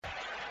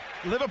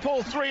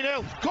Liverpool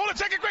 3-0. Corner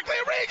taken quickly,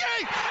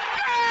 Origi!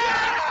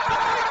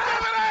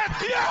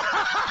 Yeah!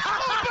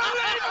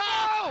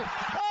 Unbelievable!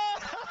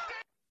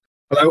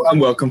 Hello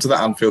and welcome to the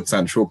Anfield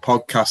Central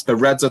podcast. The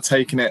Reds are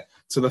taking it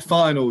to the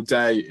final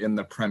day in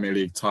the Premier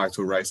League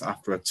title race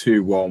after a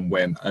 2-1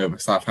 win over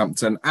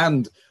Southampton,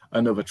 and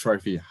another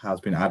trophy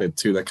has been added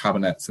to the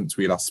cabinet since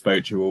we last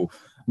spoke to you all.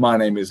 My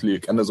name is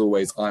Luke, and as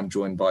always, I'm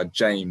joined by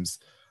James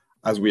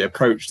as we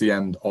approach the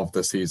end of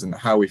the season.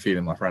 How are we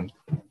feeling, my friend?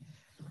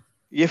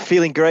 You're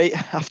feeling great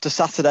after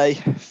Saturday,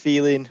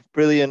 feeling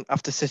brilliant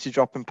after City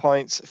dropping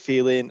points,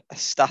 feeling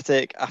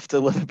ecstatic after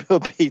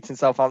Liverpool beating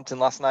Southampton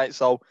last night.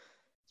 So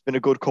it's been a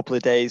good couple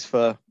of days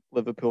for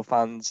Liverpool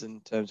fans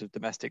in terms of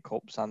domestic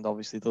cups and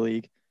obviously the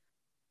league.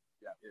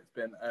 Yeah, it's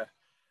been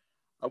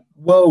a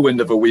whirlwind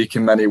of a week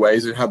in many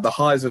ways. We had the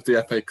highs of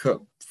the FA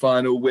Cup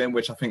final win,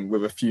 which I think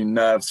with a few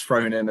nerves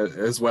thrown in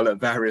as well at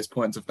various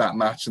points of that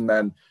match, and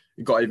then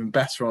it got even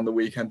better on the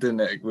weekend, didn't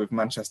it, with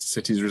Manchester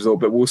City's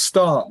result. But we'll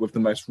start with the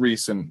most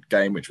recent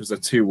game, which was a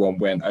 2-1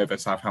 win over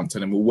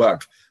Southampton, and we'll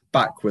work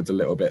backwards a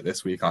little bit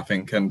this week, I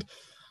think. And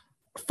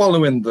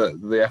following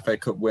the FA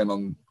Cup win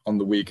on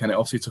the weekend, it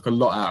obviously took a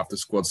lot out of the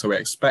squad, so we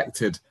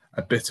expected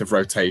a bit of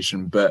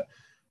rotation. But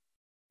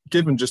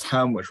given just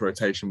how much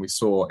rotation we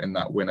saw in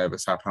that win over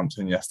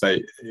Southampton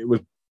yesterday, it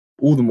was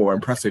all the more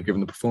impressive given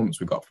the performance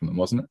we got from them,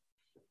 wasn't it?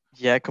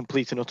 Yeah,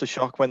 complete and utter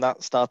shock when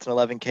that starting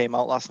 11 came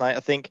out last night.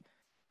 I think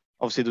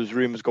obviously there was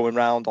rumours going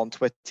around on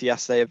Twitter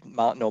yesterday of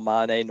no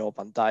Mane, no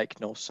Van Dijk,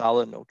 no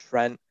Salah, no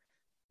Trent.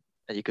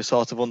 And you could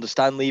sort of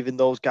understand leaving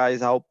those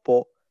guys out.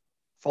 But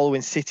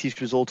following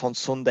City's result on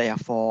Sunday, I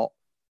thought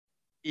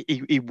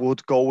he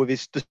would go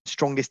with the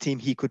strongest team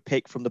he could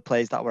pick from the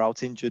players that were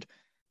out injured.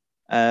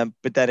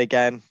 But then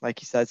again,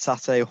 like you said,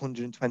 Saturday,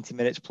 120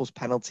 minutes plus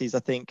penalties. I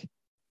think,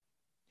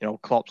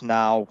 Klopp's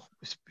now,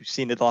 we've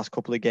seen it the last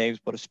couple of games,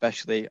 but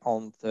especially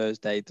on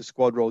Thursday, the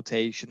squad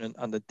rotation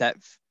and the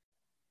depth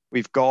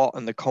we've got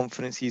and the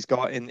confidence he's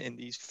got in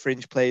these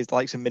fringe players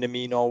like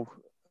Minamino,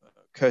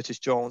 Curtis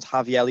Jones,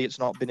 Harvey Elliott's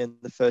not been in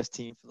the first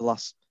team for the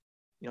last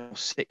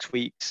 6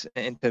 weeks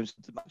in terms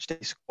of the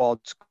matchday squad.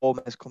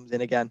 Gomez comes in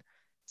again.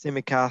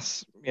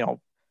 Tsimikas,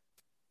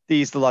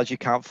 these are the lads you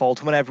can't fault.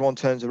 And when everyone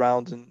turns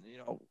around and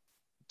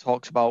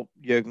talks about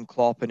Jurgen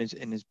Klopp and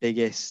his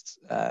biggest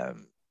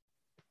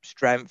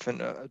strength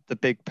and the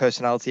big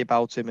personality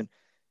about him and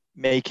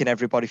making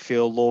everybody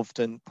feel loved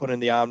and putting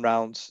the arm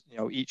around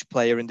each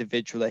player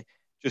individually,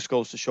 just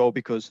goes to show,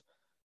 because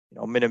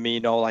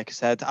Minamino, like I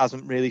said,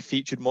 hasn't really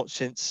featured much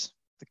since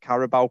the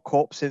Carabao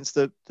Cup, since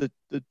the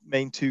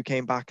main two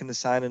came back in the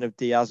signing of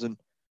Diaz, and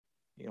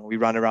we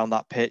ran around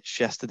that pitch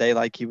yesterday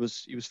like he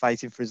was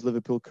fighting for his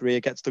Liverpool career,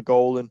 gets the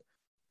goal, and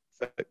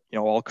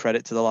all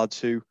credit to the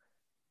lads who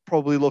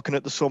probably looking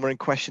at the summer and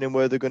questioning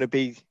where they're going to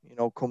be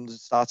come the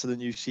start of the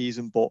new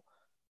season, but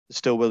they're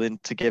still willing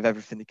to give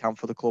everything they can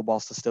for the club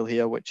whilst they're still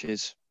here, which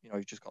is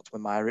you've just got to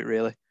admire it,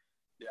 really.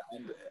 Yeah,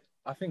 and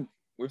I think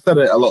we've said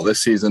it a lot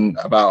this season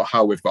about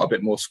how we've got a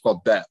bit more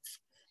squad depth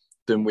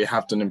than we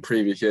have done in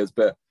previous years,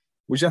 but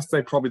was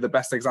yesterday probably the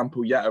best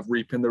example yet of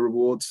reaping the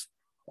rewards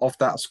of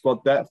that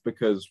squad depth,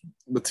 because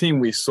the team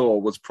we saw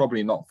was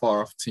probably not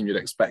far off the team you'd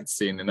expect to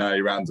see in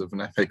early rounds of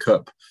an FA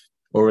Cup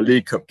or a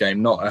League Cup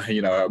game, not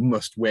a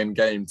must-win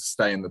game to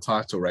stay in the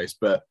title race.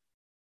 But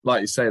like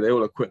you say, they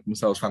all equipped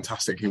themselves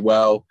fantastically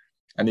well,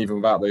 and even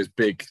without those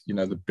big,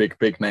 the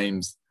big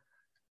names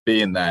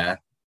being there,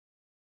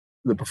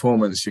 the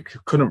performance, you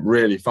couldn't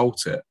really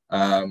fault it.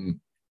 And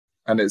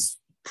it's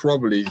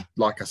probably,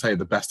 like I say,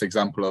 the best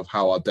example of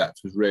how our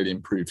depth has really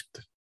improved.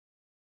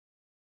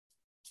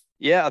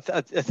 Yeah,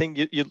 I think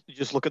you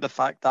just look at the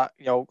fact that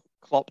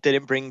Klopp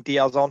didn't bring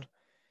Diaz on,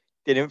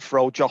 didn't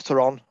throw Jota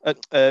on,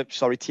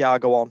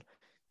 Thiago on.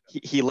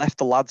 He left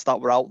the lads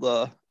that were out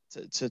there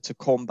to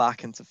come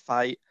back and to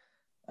fight.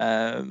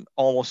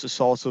 Almost a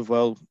sort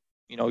of,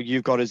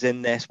 you've got us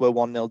in this, we're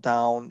 1-0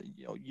 down.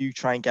 You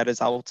try and get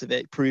us out of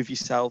it. Prove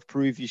yourself.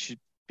 Prove you should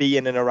be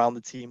in and around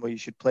the team, where you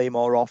should play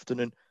more often.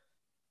 And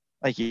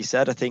like you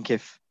said, I think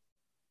if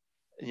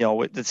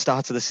at the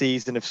start of the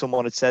season, if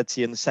someone had said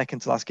to you in the second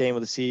to last game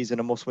of the season,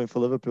 a must win for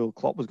Liverpool,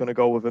 Klopp was going to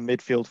go with a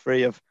midfield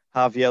three of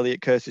Harvey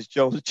Elliott, Curtis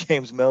Jones, and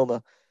James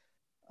Milner,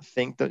 I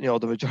think that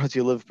the majority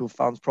of Liverpool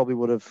fans probably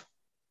would have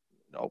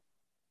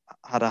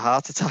had a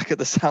heart attack at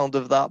the sound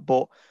of that.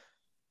 But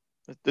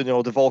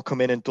they've all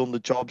come in and done the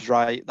jobs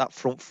right. That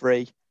front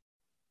three,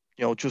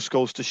 just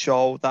goes to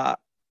show that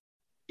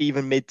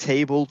even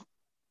mid-table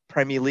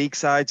Premier League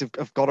sides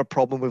have got a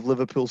problem with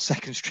Liverpool's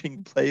second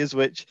string players,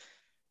 which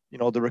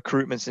the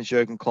recruitment since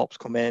Jurgen Klopp's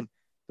come in,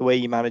 the way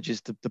he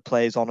manages the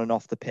players on and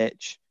off the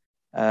pitch.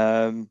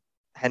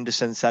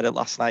 Henderson said it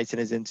last night in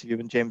his interview,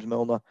 and James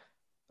Milner,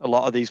 a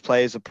lot of these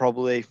players are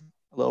probably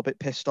a little bit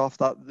pissed off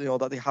that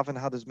that they haven't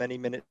had as many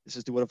minutes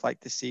as they would have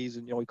liked this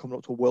season. We're coming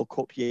up to a World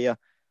Cup year.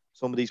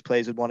 Some of these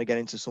players would want to get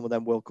into some of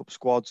them World Cup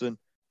squads, and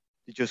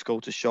they just go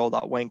to show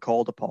that when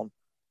called upon,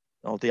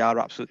 they are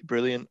absolutely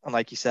brilliant. And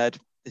like you said,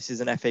 this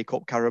is an FA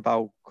Cup,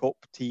 Carabao Cup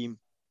team.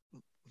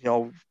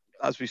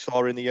 As we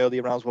saw in the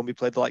earlier rounds when we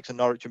played the likes of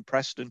Norwich and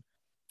Preston,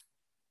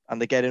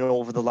 and they're getting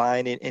over the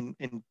line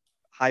in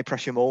high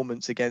pressure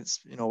moments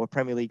against, a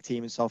Premier League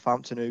team in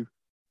Southampton who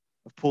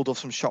have pulled off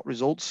some shot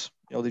results.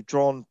 They've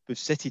drawn with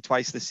City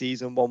twice this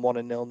season, 1-1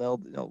 and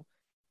 0-0.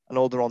 I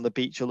know they're on the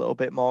beach a little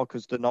bit more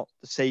because they're not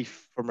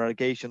safe from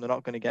relegation. They're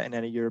not going to get in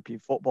any European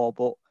football,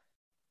 but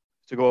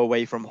to go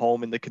away from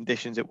home in the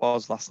conditions it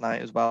was last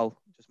night as well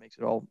just makes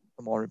it all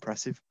the more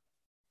impressive.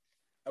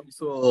 We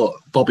saw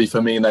Bobby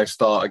Firmino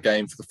start a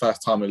game for the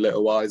first time in a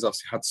little while. He's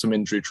obviously had some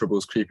injury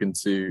troubles creep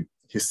into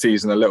his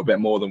season a little bit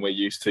more than we're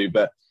used to,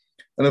 but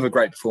another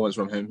great performance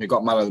from him. He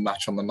got man of the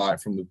match on the night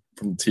from the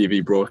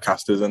TV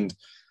broadcasters, and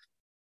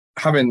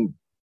having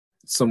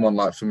someone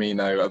like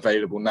Firmino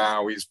available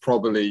now, he's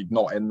probably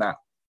not in that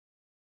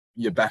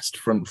your best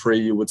front three,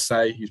 you would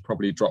say. He's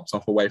probably dropped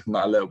off away from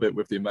that a little bit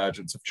with the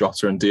emergence of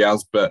Jota and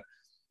Diaz, but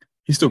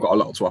he's still got a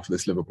lot to offer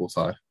this Liverpool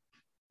side.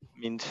 I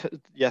mean,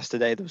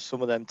 yesterday there was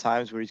some of them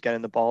times where he's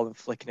getting the ball and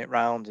flicking it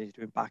round, he's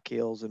doing back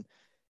heels, and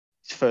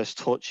his first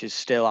touch is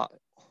still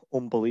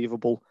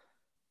unbelievable.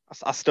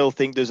 I still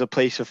think there's a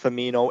place for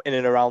Firmino in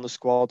and around the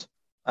squad.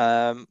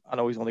 I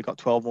know he's only got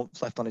 12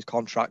 months left on his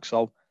contract,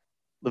 so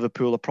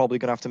Liverpool are probably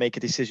going to have to make a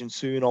decision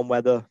soon on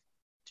whether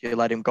do you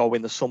let him go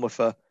in the summer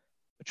for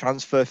a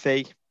transfer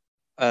fee,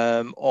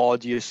 or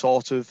do you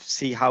sort of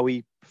see how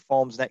he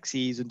performs next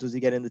season? Does he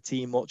get in the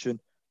team much, and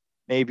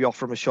maybe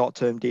offer him a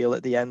short-term deal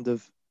at the end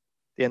of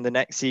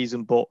next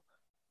season? But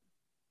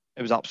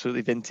it was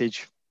absolutely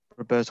vintage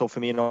Roberto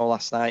Firmino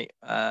last night.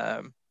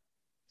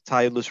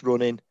 Tireless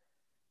running,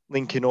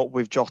 linking up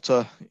with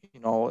Jota,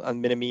 and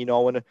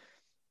Minamino, and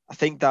I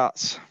think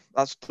that's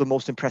the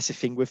most impressive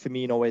thing with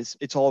Firmino is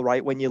it's all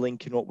right when you're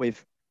linking up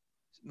with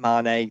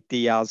Mane,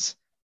 Diaz,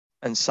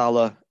 and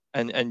Salah,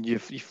 and you're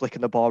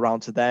flicking the ball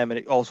around to them, and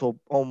it also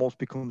almost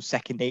becomes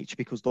second nature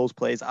because those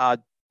players are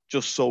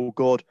just so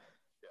good.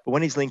 But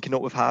when he's linking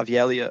up with Harvey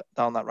Elliott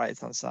down that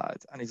right-hand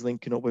side, and he's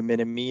linking up with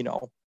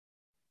Minamino,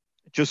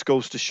 it just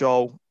goes to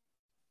show,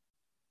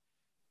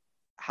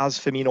 has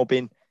Firmino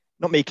been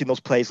not making those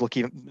players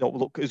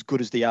look as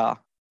good as they are,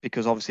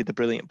 because obviously they're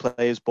brilliant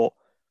players, but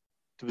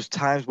there was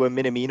times where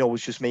Minamino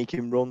was just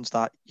making runs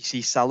that you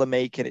see Salah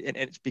making, and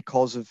it's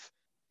because of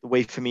the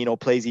way Firmino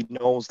plays. He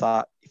knows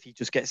that if he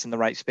just gets in the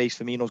right space,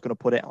 Firmino's going to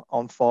put it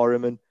on for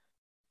him, and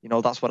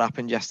that's what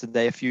happened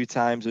yesterday a few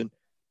times, and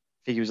I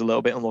think he was a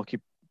little bit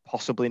unlucky,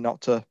 possibly not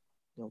to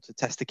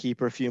test the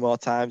keeper a few more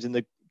times in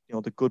the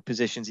the good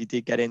positions he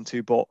did get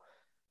into, but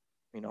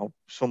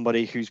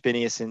somebody who's been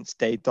here since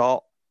day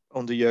dot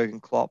under Jurgen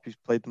Klopp, who's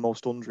played the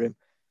most under him,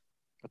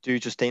 I do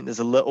just think there's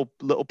a little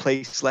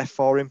place left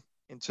for him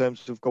in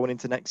terms of going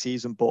into next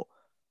season, but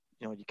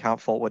you can't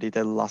fault what he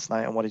did last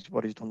night and what he's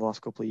done the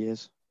last couple of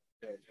years.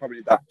 Yeah,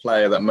 probably that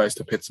player that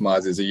most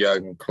epitomises a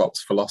Jurgen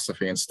Klopp's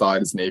philosophy and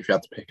style, isn't he? If you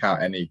had to pick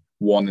out any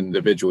one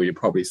individual, you'd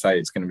probably say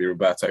it's going to be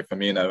Roberto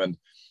Firmino. And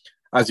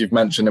as you've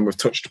mentioned, and we've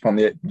touched upon,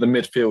 the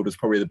midfield was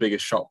probably the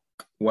biggest shock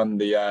when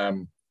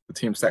the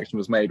team selection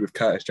was made with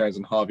Curtis Jones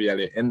and Harvey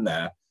Elliott in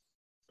there.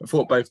 I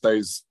thought both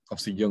those,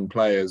 obviously young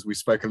players, we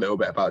spoke a little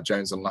bit about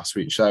Jones on last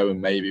week's show,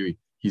 and maybe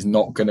he's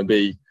not going to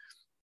be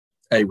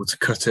able to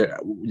cut it,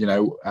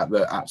 at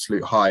the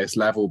absolute highest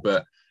level.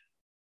 But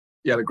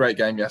he had a great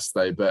game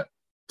yesterday. But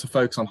to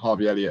focus on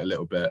Harvey Elliott a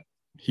little bit,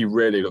 he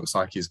really looks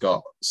like he's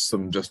got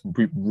some just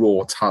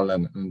raw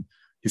talent, and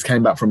he's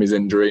came back from his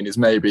injury and he's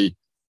maybe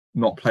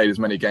not played as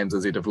many games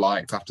as he'd have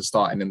liked after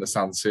starting in the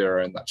San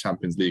Siro in that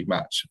Champions League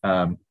match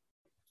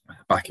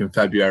back in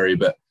February.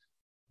 But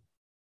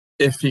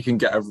if he can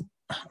get a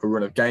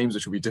run of games,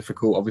 which will be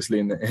difficult, obviously,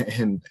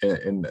 in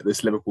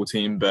this Liverpool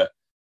team, but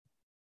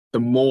the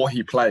more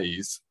he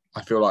plays,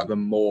 I feel like the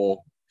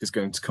more is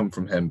going to come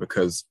from him,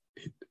 because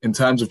in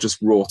terms of just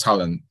raw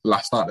talent,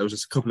 last night there was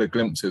just a couple of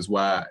glimpses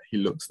where he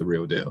looks the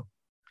real deal.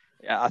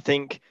 Yeah, I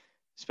think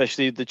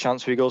especially the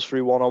chance where he goes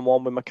through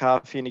one-on-one with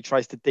McCarthy and he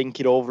tries to dink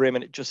it over him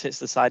and it just hits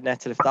the side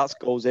net, and if that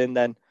goes in,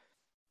 then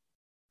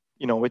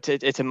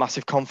it's a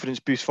massive confidence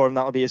boost for him.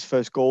 That'll be his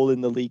first goal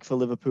in the league for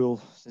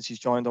Liverpool since he's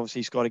joined. Obviously,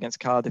 he scored against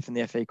Cardiff in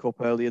the FA Cup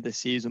earlier this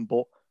season.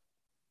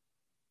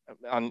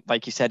 And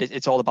like you said,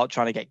 it's all about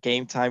trying to get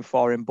game time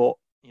for him. But,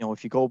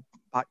 if you go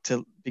back to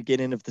the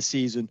beginning of the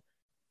season,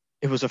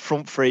 it was a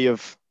midfield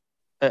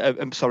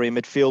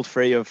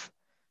three of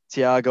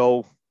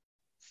Thiago,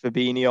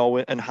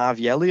 Fabinho and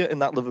Harvey Elliott in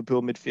that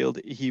Liverpool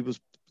midfield. He was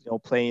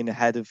playing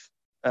ahead of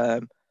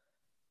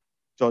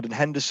Jordan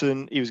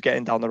Henderson. He was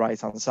getting down the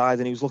right-hand side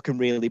and he was looking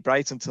really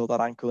bright until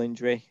that ankle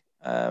injury.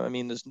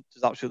 There's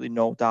absolutely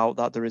no doubt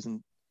that there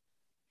isn't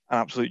an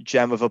absolute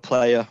gem of a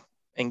player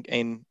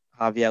in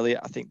Harvey Elliott.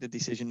 I think the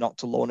decision not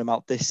to loan him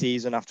out this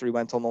season after he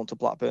went on loan to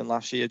Blackburn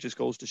last year just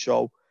goes to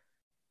show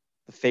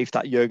the faith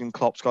that Jurgen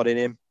Klopp's got in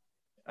him.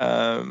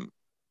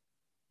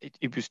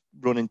 He was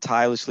running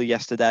tirelessly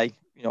yesterday,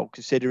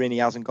 considering he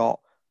hasn't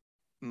got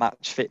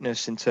match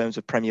fitness in terms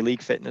of Premier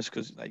League fitness,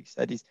 because like you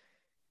said,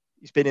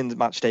 he's been in the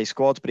match day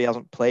squad, but he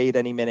hasn't played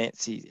any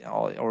minutes,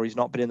 or he's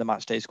not been in the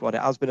match day squad.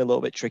 It has been a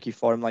little bit tricky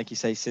for him, like you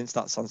say, since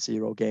that San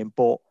Siro game.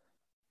 But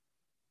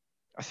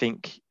I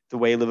think the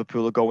way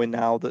Liverpool are going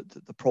now, the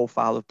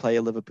profile of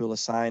player Liverpool are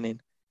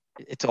signing,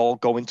 it's all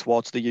going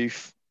towards the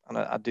youth. And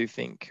I do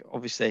think,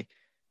 obviously,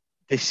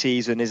 this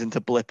season isn't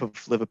a blip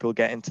of Liverpool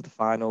getting to the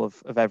final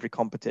of every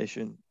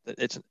competition.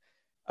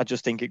 I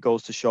just think it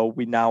goes to show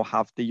we now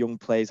have the young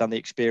players and the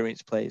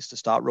experienced players to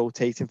start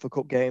rotating for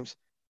cup games.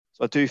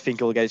 So I do think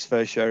he'll get his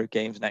first share of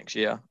games next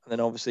year. And then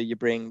obviously you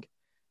bring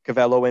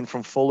Cavello in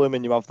from Fulham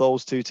and you have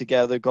those two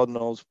together. God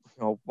knows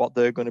what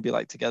they're going to be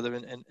like together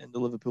in the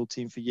Liverpool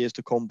team for years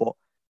to come. But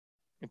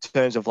in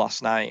terms of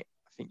last night,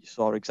 I think you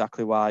saw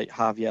exactly why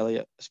Harvey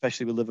Elliott,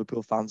 especially with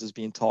Liverpool fans, is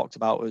being talked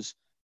about as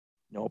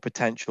a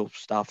potential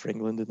star for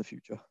England in the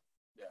future.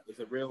 Yeah, there's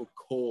a real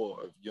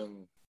core of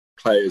young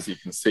players you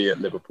can see at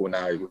Liverpool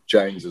now, with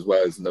Jones as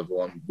well as another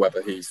one.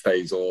 Whether he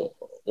stays or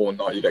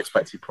not, you'd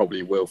expect he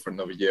probably will for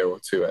another year or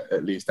two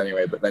at least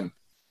anyway. But then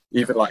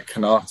even like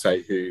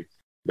Kanate, who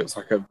looks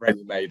like a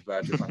ready-made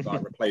Virgil van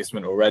Dijk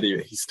replacement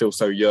already, he's still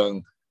so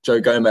young.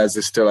 Joe Gomez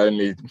is still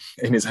only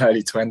in his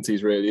early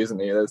 20s, really, isn't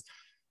he? There's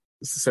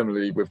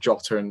similarly with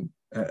Jota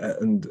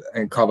and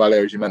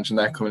Carvalho, as you mentioned,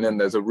 they're coming in.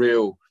 There's a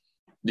real,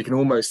 you can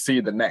almost see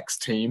the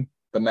next team,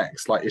 the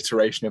next like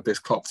iteration of this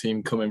Klopp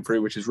team coming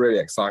through, which is really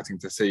exciting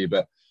to see.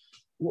 But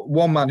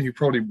one man who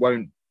probably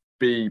won't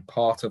be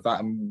part of that,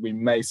 and we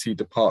may see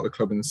depart the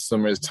club in the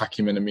summer, is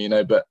Taki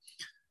Minamino. But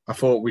I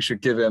thought we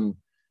should give him,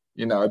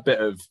 a bit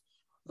of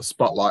a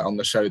spotlight on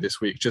the show this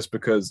week, just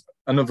because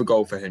another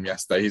goal for him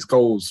yesterday. His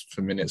goals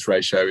for minutes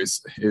ratio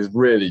is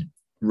really,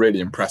 really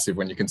impressive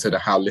when you consider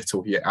how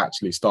little he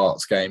actually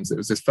starts games. It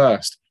was his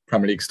first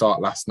Premier League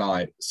start last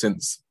night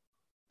since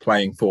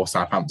playing for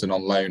Southampton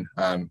on loan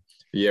a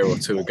year or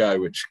two ago,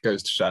 which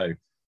goes to show,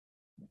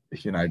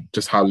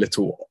 just how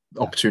little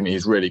opportunity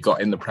he's really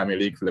got in the Premier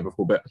League for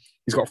Liverpool. But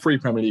he's got 3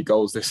 Premier League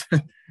goals this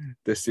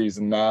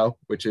season now,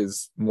 which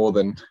is more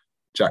than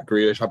Jack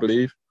Grealish, I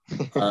believe.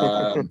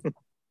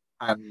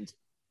 And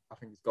I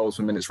think his goals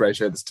for minutes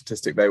ratio, the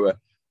statistic they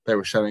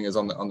were showing us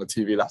on the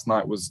TV last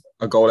night, was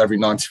a goal every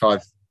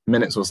 95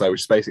 minutes or so,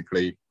 which is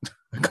basically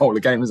a goal a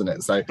game, isn't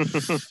it? So,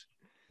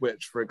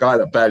 which for a guy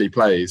that barely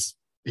plays,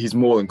 he's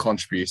more than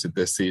contributed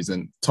this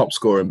season. Top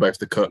scorer in both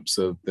the cups,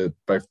 of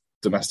both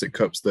domestic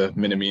cups, the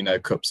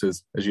Minamino Cups,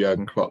 as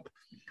Jurgen Klopp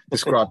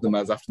described them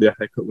as after the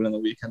FA Cup win on the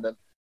weekend. And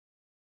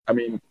I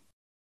mean,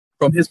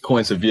 from his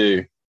point of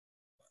view,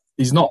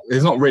 there's not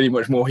really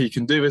much more he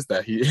can do, is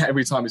there?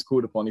 Every time he's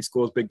called upon, he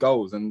scores big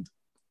goals. And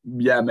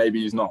yeah,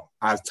 maybe he's not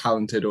as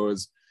talented or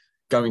as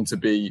going to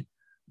be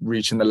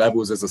reaching the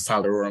levels as a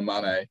Salah or a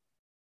Mane.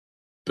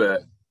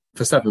 But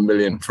for 7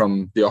 million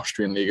from the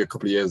Austrian league a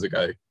couple of years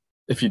ago,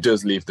 if he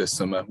does leave this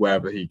summer,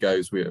 wherever he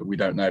goes, we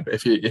don't know. But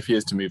if he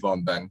is to move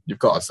on, then you've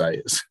got to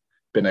say it's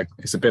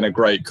been a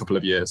great couple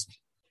of years.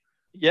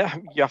 Yeah,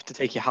 you have to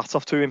take your hat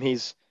off to him.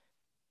 He's,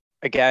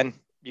 again,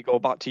 you go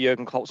back to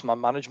Jurgen Klopp's man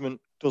management,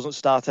 doesn't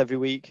start every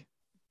week,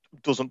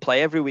 doesn't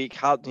play every week,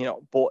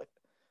 but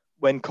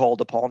when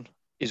called upon,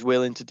 is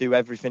willing to do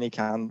everything he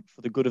can for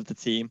the good of the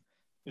team.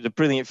 It was a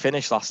brilliant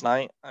finish last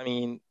night. I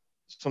mean,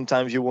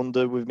 sometimes you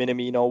wonder with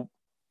Minamino,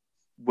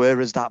 where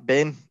has that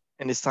been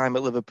in his time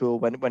at Liverpool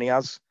when he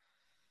has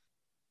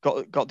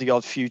got the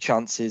odd few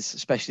chances,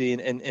 especially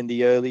in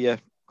the earlier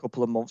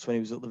couple of months when he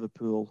was at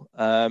Liverpool.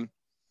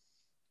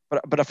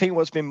 But I think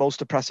what's been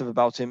most impressive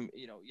about him,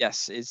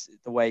 yes, is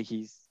the way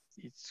he's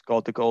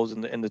scored the goals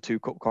in the 2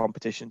 cup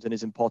competitions and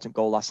his important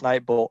goal last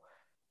night. But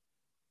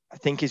I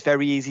think it's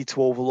very easy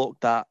to overlook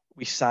that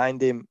we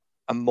signed him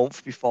a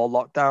month before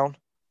lockdown.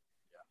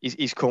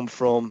 He's come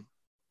from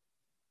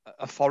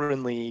a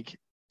foreign league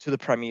to the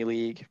Premier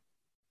League.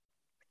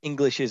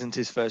 English isn't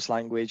his first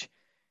language.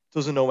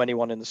 Doesn't know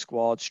anyone in the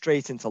squad.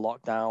 Straight into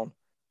lockdown.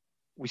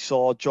 We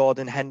saw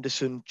Jordan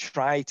Henderson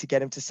try to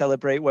get him to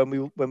celebrate when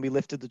we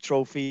lifted the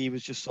trophy. He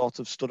was just sort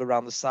of stood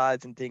around the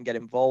sides and didn't get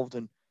involved,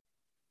 and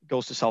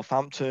goes to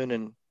Southampton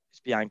and it's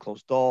behind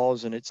closed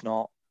doors and it's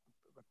not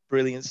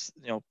brilliant.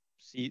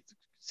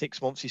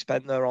 6 months he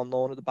spent there on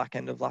loan at the back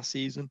end of last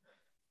season,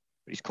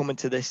 but he's coming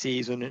to this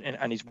season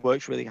and he's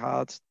worked really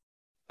hard.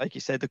 Like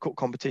you said, the cup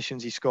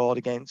competitions he scored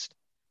against,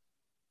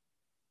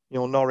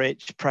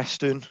 Norwich,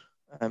 Preston,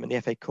 in the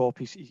FA Cup,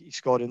 he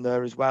scored in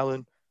there as well.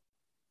 And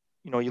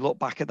you look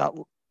back at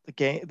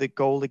the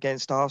goal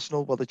against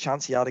Arsenal, the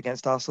chance he had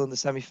against Arsenal in the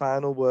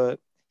semi-final, where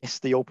it's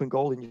the open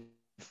goal, and you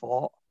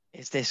thought,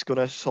 is this going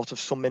to sort of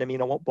sum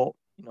Minamino up?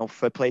 But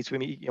fair play to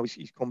him,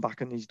 he's come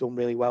back and he's done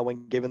really well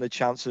when given the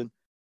chance. And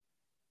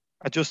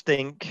I just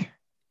think,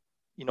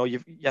 you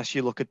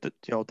look at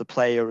the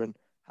player and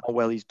how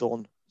well he's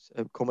done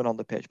coming on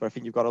the pitch, but I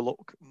think you've got to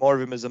look more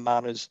of him as a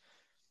man, as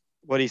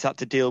what he's had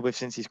to deal with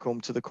since he's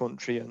come to the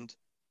country and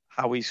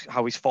how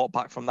he's fought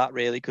back from that,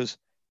 really. Because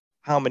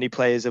how many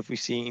players have we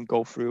seen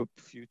go through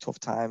a few tough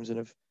times and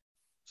have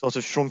sort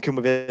of shrunken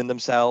within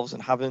themselves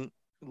and haven't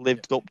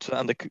lived up to,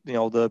 and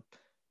the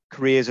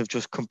careers have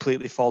just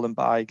completely fallen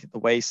by the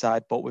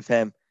wayside. But with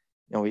him,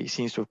 he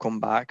seems to have come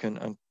back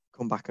and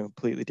come back a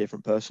completely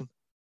different person.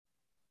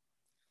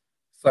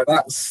 So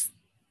that's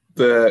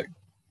the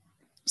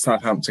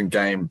Southampton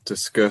game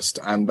discussed,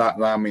 and that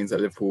now means that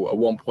Liverpool are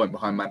 1 point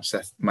behind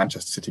Manchester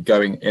City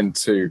going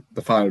into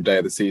the final day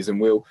of the season.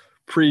 We'll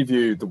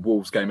preview the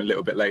Wolves game a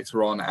little bit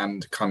later on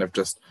and kind of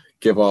just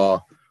give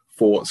our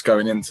thoughts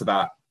going into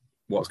that,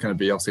 what's going to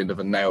be obviously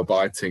another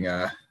nail-biting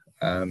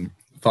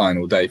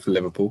final day for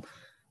Liverpool.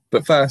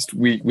 But first,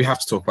 we have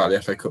to talk about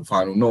the FA Cup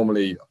final.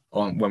 Normally,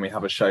 when we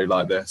have a show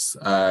like this,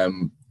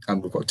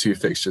 and we've got 2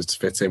 fixtures to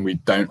fit in, we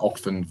don't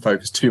often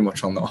focus too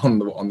much on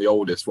the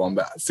oldest one.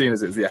 But seeing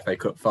as it's the FA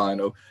Cup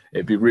final,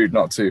 it'd be rude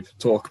not to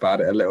talk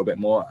about it a little bit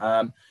more.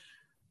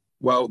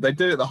 Well, they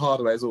did it the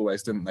hard way as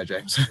always, didn't they,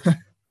 James?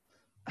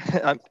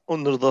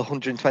 Under the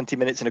 120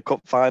 minutes in a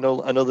cup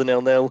final, another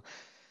 0-0.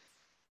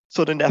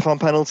 Sudden death on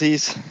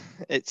penalties.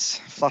 It's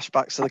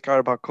flashbacks to the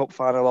Carabao Cup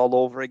final all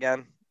over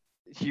again.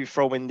 You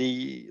throw in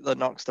the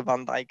knocks to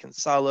Van Dijk and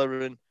Salah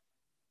and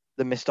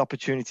the missed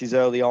opportunities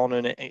early on,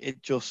 and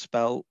it just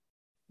spelled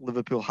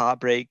Liverpool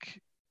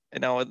heartbreak.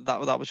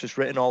 That was just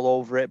written all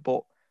over it.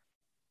 But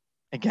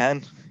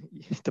again,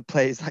 the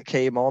players that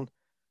came on,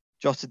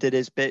 Jota did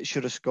his bit,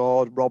 should have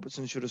scored.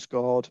 Robertson should have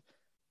scored.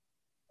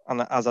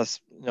 And as I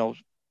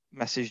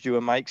messaged you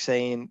and Mike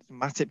saying,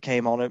 Matip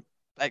came on at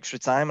extra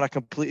time, and I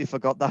completely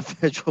forgot that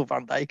Virgil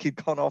van Dijk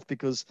had gone off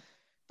because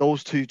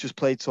those two just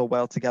played so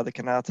well together,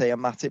 Konate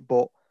and Matip.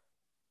 But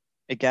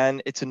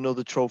again, it's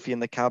another trophy in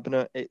the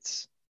cabinet.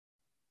 It's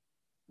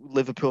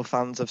Liverpool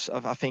fans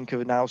I think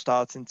are now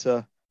starting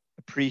to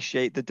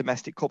appreciate the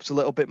domestic cups a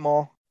little bit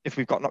more. If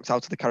we've got knocked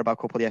out of the Carabao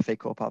Cup or the FA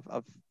Cup,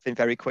 I've been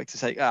very quick to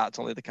say, it's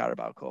only the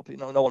Carabao Cup.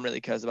 No one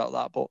really cares about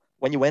that. But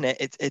when you win it,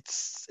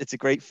 it's a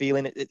great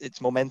feeling.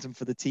 It's momentum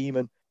for the team.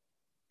 And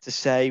to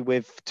say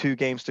with 2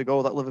 games to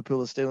go that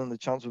Liverpool are still in the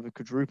chance of a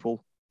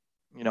quadruple,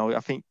 I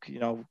think,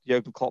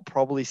 Jurgen Klopp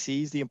probably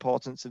sees the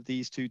importance of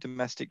these 2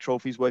 domestic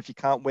trophies, where if you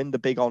can't win the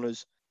big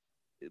honours,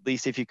 at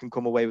least if you can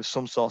come away with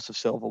some sort of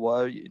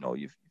silverware,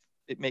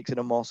 it makes it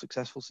a more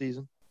successful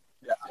season.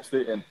 Yeah,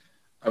 absolutely. And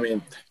I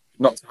mean,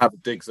 not to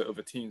have digs at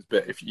other teams,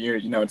 but if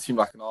a team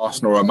like an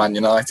Arsenal or a Man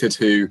United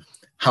who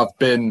have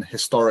been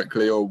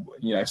historically or,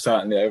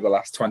 certainly over the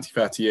last 20,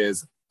 30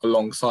 years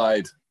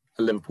alongside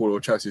a Liverpool or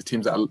Chelsea,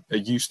 teams that are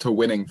used to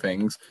winning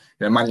things.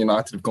 Man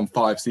United have gone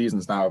 5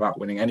 seasons now without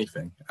winning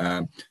anything.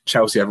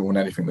 Chelsea haven't won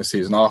anything this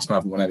season. Arsenal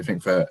haven't won anything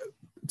for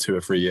 2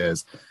 or 3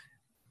 years.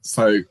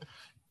 So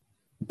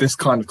this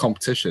kind of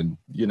competition,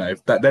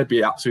 it'd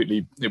be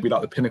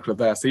like the pinnacle of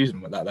their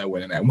season that they're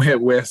winning it.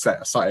 And we're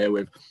sat here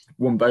with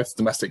won both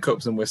domestic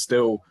cups, and we're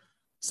still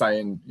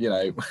saying,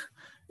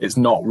 it's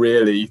not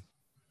really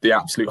the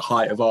absolute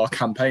height of our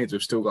campaigns.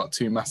 We've still got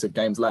 2 massive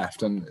games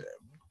left, and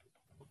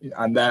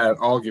they're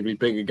arguably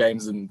bigger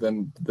games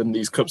than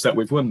these cups that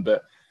we've won.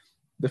 But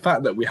the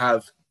fact that we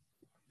have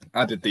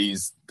added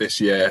these this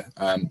year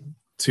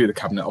to the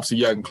cabinet, obviously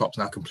Jurgen Klopp's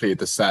now completed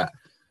the set,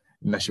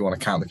 unless you want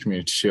to count the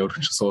Community Shield,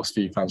 which I saw a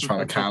few fans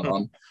trying to count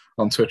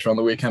on Twitter on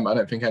the weekend, but I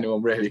don't think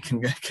anyone really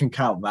can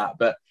count that.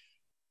 But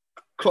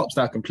Klopp's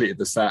now completed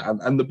the set,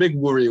 and the big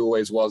worry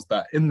always was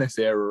that in this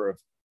era of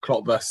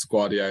Klopp versus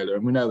Guardiola,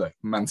 and we know that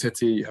Man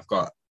City have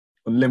got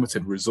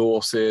unlimited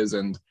resources,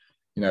 and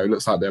it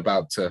looks like they're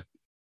about to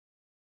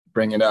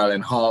bring in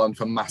Erling Haaland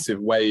for massive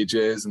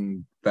wages,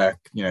 and they're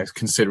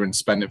considering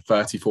spending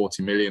 30-40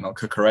 million on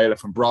Cucurella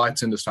from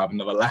Brighton just to have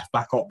another left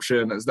back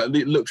option. It's the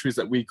luxuries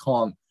that we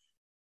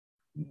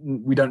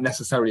don't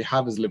necessarily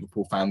have as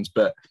Liverpool fans.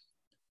 But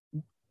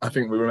I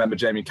think we remember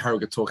Jamie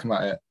Carragher talking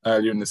about it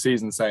earlier in the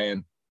season,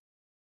 saying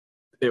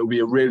it will be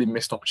a really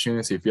missed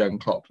opportunity if Jurgen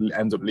Klopp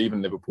ends up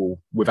leaving Liverpool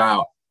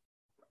without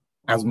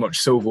as much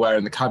silverware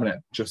in the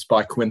cabinet just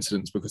by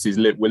coincidence, because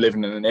we're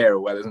living in an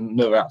era where there's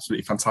another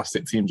absolutely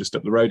fantastic team just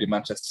up the road in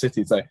Manchester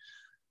City. So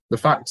the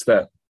fact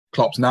that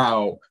Klopp's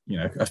now,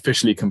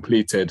 officially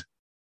completed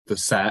the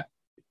set,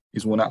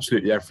 he's won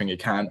absolutely everything he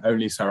can.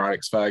 Only Sir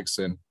Alex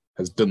Ferguson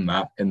has done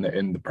that in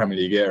the Premier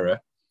League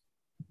era.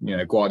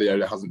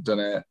 Guardiola hasn't done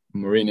it,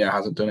 Mourinho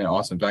hasn't done it,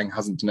 Arsene Wenger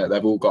hasn't done it.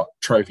 They've all got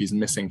trophies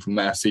missing from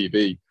their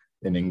CV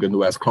in England,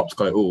 whereas Klopp's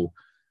got it all.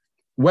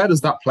 Where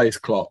does that place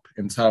Klopp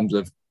in terms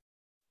of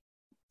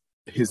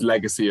his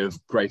legacy of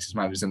greatest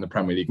managers in the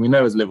Premier League? We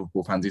know as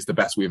Liverpool fans, he's the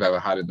best we've ever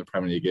had in the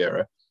Premier League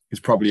era. He's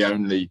probably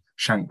only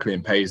Shankly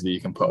and Paisley you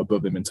can put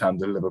above him in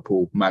terms of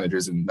Liverpool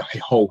managers in the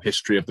whole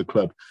history of the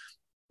club.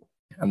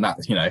 And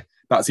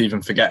that's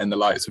even forgetting the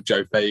likes of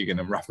Joe Fagan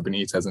and Rafa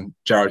Benitez and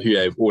Gerard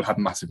Houllier have all had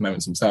massive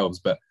moments themselves.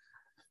 But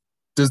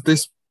do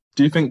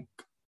you think,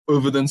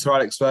 other than Sir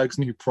Alex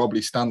Ferguson, who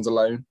probably stands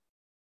alone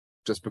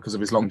just because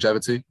of his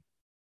longevity,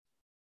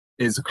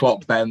 is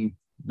Klopp then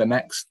the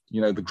next,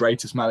 the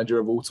greatest manager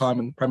of all time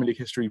in Premier League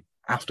history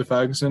after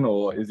Ferguson,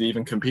 or is he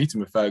even competing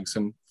with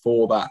Ferguson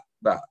for that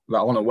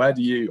honour? Where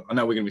do you, I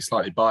know we're going to be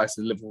slightly biased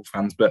as Liverpool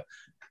fans, but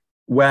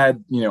where,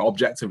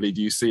 objectively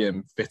do you see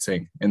him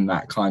fitting in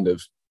that kind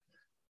of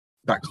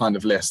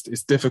list?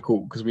 It's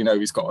difficult because we know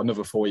he's got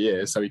another 4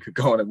 years, so he could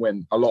go on and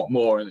win a lot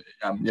more and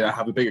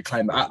have a bigger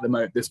claim. But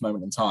at this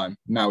moment in time,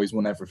 now he's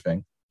won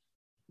everything.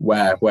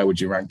 Where would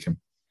you rank him?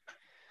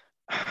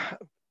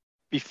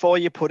 Before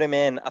you put him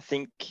in, I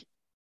think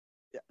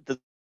the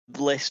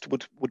list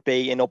would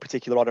be in no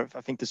particular order.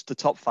 I think there's the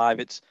top 5.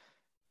 It's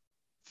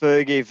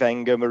Fergie,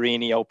 Wenger,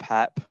 Mourinho,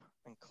 Pep,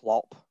 and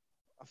Klopp.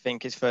 I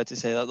think it's fair to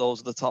say that those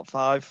are the top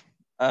five.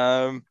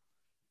 I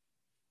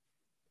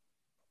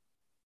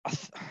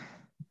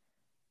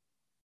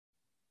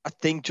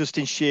think just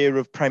in sheer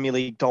of Premier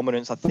League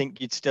dominance, I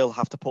think you'd still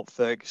have to put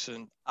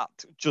Ferguson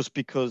at, just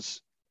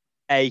because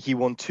he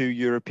won 2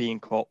 European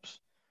Cups.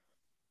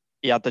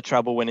 He had the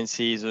treble winning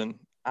season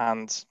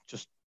and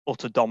just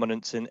utter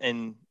dominance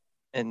in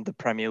the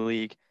Premier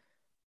League.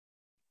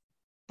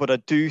 But I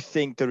do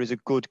think there is a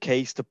good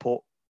case to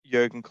put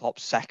Jurgen Klopp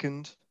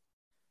second,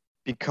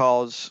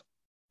 because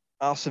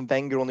Arsene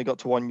Wenger only got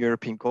to 1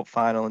 European Cup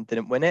final and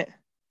didn't win it.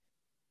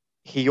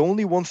 He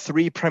only won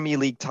 3 Premier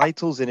League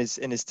titles in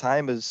his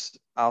time as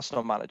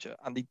Arsenal manager,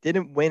 and they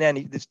didn't win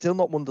any. They've still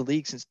not won the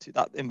league since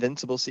that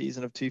invincible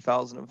season of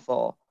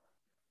 2004,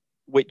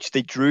 which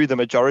they drew the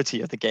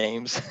majority of the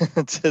games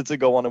to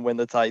go on and win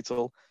the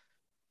title.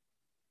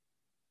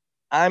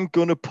 I'm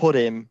gonna put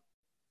him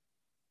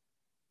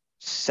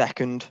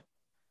second,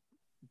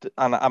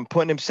 and I'm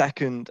putting him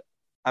second.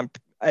 And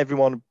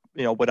everyone,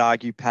 would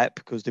argue Pep,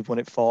 because they've won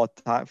it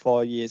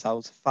 4 years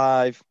out of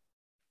 5.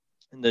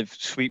 And they've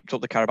swept up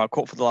the Carabao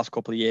Cup for the last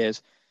couple of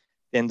years.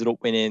 They ended up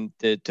winning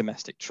the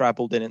domestic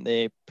treble, didn't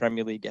they?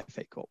 Premier League,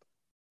 FA Cup.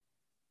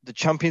 The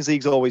Champions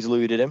League's always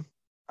eluded him.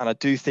 And I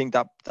do think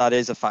that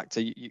is a factor.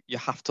 You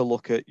have to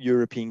look at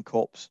European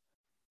Cups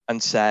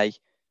and say,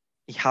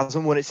 he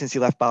hasn't won it since he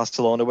left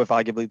Barcelona, with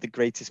arguably the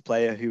greatest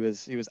player who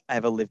has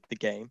ever lived the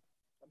game.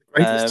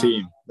 The greatest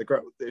team.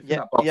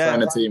 That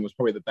Barcelona team was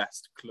probably the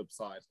best club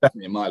side,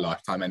 definitely in my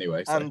lifetime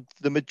anyway. So. And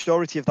the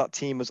majority of that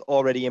team was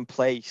already in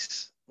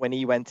place when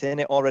he went in.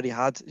 It already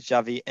had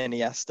Xavi,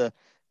 Iniesta,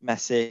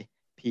 Messi,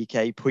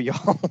 Piqué,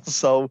 Puyol.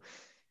 So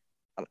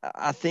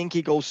I think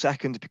he goes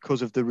second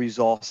because of the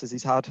resources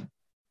he's had.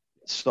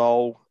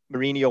 So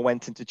Mourinho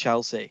went into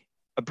Chelsea.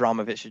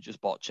 Abramovich had just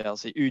bought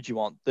Chelsea. Who do you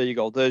want? There you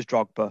go. There's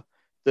Drogba.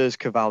 There's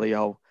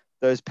Carvalho.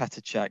 There's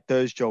Petr Cech.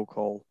 There's Joe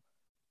Cole.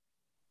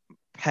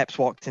 Pep's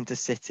walked into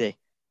City.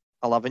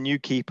 I'll have a new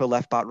keeper,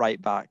 left back, right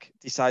back.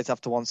 Decides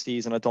after 1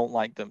 season I don't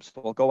like them,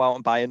 so I'll go out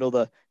and buy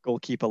another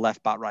goalkeeper,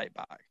 left back, right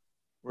back.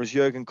 Whereas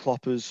Jurgen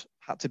Klopp has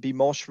had to be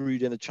more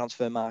shrewd in the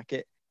transfer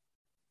market.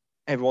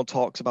 Everyone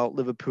talks about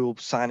Liverpool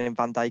signing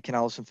Van Dijk and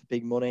Alisson for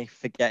big money,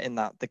 forgetting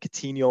that the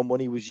Coutinho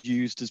money was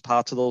used as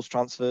part of those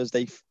transfers.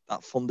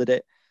 That funded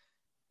it.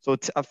 So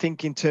I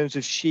think in terms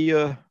of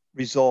sheer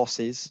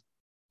resources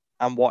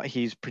and what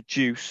he's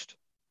produced,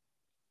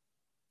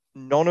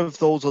 none of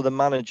those other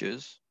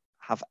managers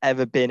have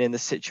ever been in the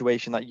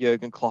situation that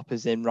Jurgen Klopp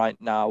is in right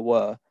now,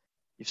 where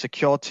you've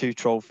secured 2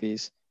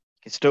 trophies,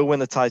 you can still win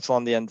the title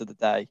on the end of the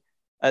day,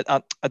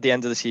 at the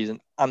end of the season,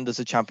 and there's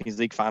a Champions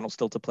League final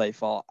still to play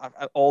for.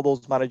 All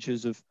those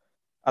managers have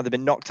either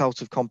been knocked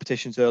out of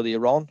competitions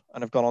earlier on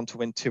and have gone on to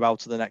win 2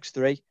 out of the next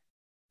 3,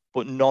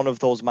 but none of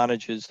those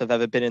managers have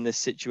ever been in this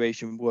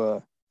situation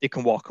where they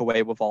can walk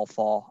away with all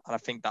 4. And I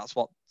think that's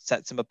what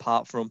sets him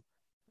apart from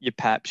your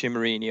Peps, your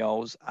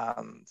Mourinho's,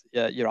 and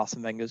your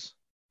Arsene Wenger's.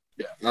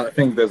 Yeah, I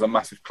think there's a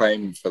massive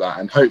claim for that,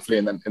 and hopefully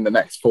in the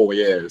next 4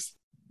 years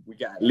we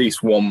get at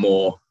least 1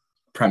 more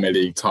Premier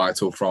League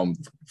title from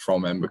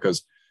him,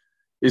 because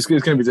it's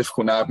going to be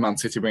difficult now with Man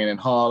City bringing in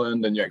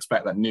Haaland, and you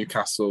expect that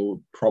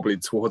Newcastle probably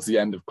towards the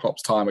end of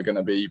Klopp's time are going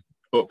to be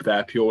up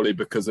there purely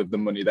because of the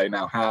money they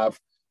now have.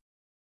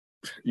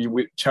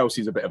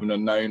 Chelsea's a bit of an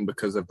unknown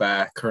because of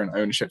their current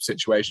ownership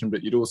situation,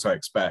 but you'd also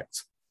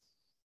expect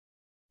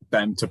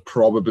them to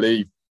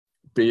probably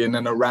be in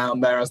and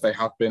around there as they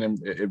have been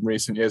in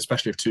recent years,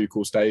 especially if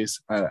Tuchel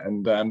stays.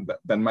 And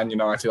then Man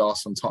United,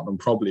 Arsenal, Tottenham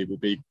probably will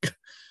be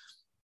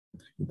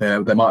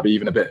there. They might be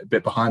even a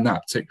bit behind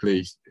that,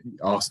 particularly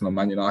Arsenal and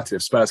Man United.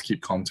 If Spurs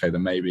keep Conte,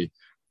 then maybe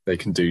they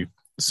can do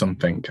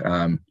something.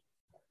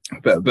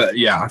 But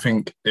yeah, I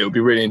think it would be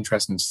really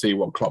interesting to see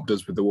what Klopp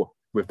does with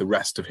the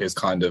rest of his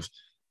kind of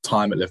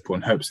time at Liverpool,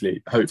 and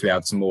hopefully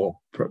add some more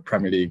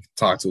Premier League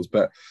titles.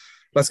 But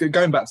let's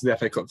going back to the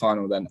FA Cup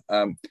final then.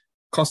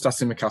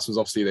 Kostas Tsimikas was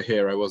obviously the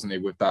hero, wasn't he,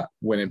 with that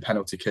winning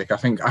penalty kick. I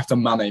think after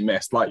Mane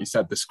missed, like you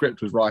said, the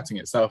script was writing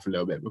itself a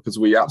little bit, because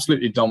we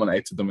absolutely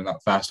dominated them in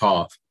that first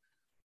half.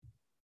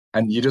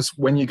 And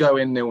when you go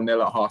in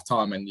 0-0 at half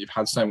time and you've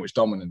had so much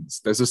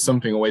dominance, there's just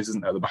something always, isn't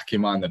there, at the back of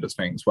your mind that just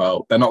thinks,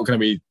 well, they're not going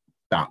to be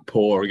that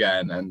poor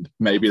again, and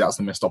maybe that's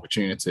a missed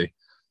opportunity.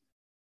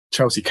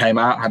 Chelsea came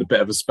out, had a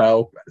bit of a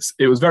spell.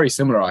 It was very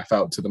similar, I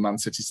felt, to the Man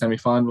City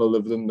semi-final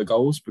other than the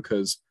goals,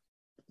 because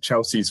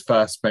Chelsea's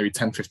first maybe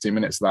 10, 15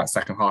 minutes of that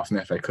second half in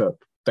the FA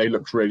Cup, they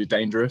looked really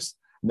dangerous.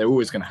 And they're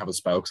always going to have a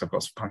spell because they've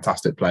got some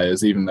fantastic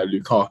players, even though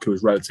Lukaku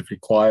was relatively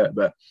quiet.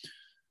 But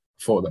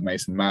I thought that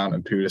Mason Mount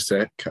and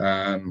Pulisic,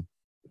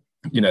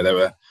 they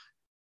were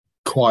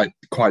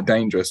quite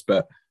dangerous.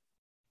 But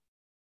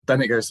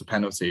then it goes to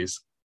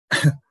penalties.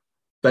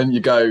 Then you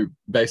go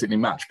basically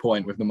match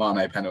point with the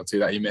Mane penalty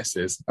that he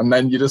misses. And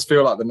then you just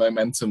feel like the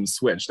momentum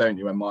switch, don't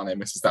you, when Mane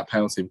misses that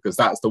penalty, because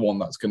that's the one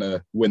that's going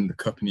to win the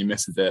cup and he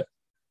misses it.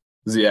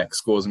 Ziyech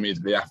scores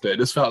immediately after. It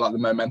just felt like the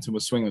momentum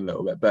was swinging a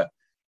little bit. But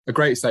a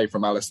great save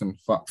from Alisson,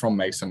 from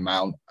Mason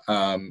Mount.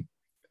 And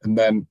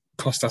then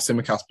Kostas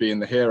Tsimikas being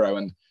the hero.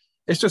 And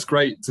it's just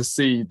great to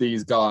see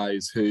these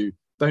guys who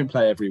don't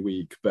play every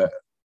week. But,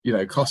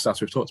 Kostas,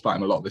 we've talked about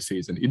him a lot this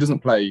season. He doesn't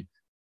play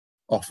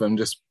often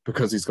just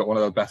because he's got one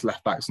of the best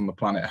left backs on the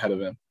planet ahead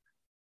of him.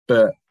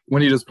 But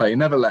when he does play, he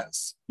never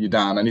lets you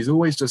down. And he's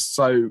always just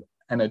so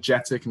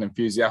energetic and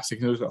enthusiastic.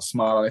 He's always got a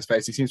smile on his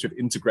face. He seems to have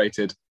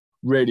integrated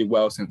really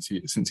well since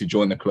he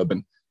joined the club.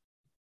 And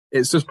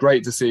it's just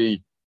great to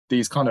see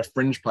these kind of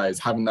fringe players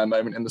having their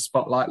moment in the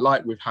spotlight,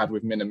 like we've had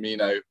with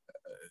Minamino.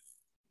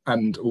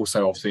 And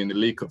also, obviously, in the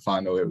League Cup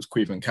final, it was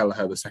Caoimhin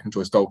Kelleher, the second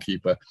choice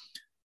goalkeeper.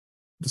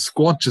 The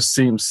squad just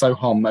seems so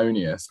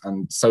harmonious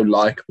and so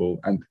likeable.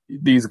 And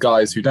these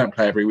guys who don't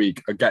play every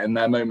week are getting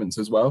their moments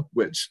as well,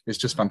 which is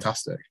just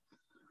fantastic.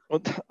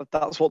 Well,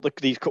 that's what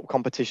these cup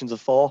competitions are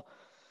for,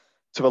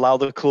 to allow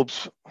the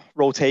club's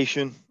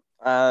rotation,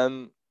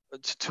 to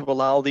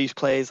allow these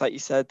players, like you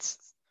said,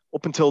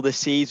 up until this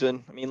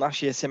season. I mean,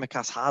 last year,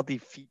 Tsimikas hardly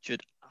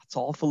featured at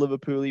all for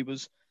Liverpool. He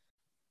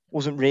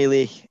wasn't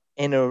really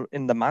in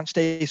the match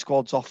day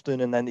squads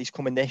often, and then he's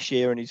coming this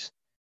year and he's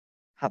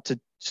had to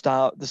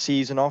start the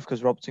season off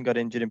because Robertson got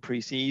injured in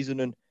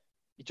pre-season, and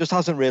he just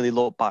hasn't really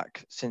looked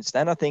back since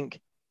then. I think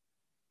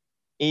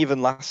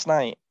even last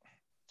night,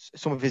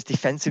 some of his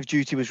defensive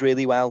duty was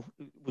really well.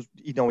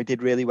 He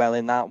did really well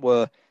in that,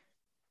 where I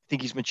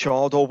think he's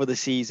matured over the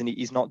season.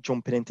 He's not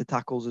jumping into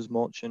tackles as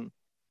much, and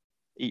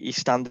he's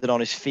standing on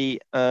his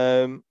feet.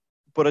 But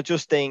I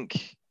just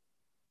think,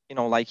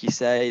 like you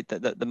say,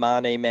 that the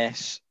Mane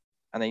miss,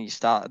 and then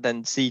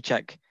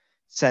Ziyech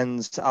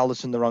sends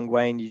Alisson the wrong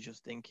way, and you're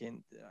just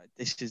thinking,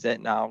 this is it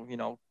now,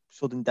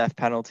 sudden death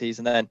penalties.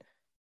 And then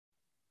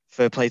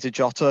fair play to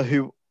Jota,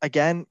 who,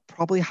 again,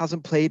 probably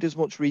hasn't played as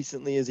much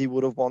recently as he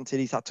would have wanted.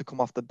 He's had to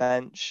come off the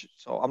bench.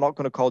 So I'm not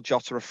going to call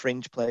Jota a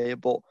fringe player,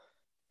 but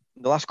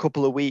in the last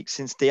couple of weeks,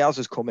 since Diaz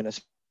has come in,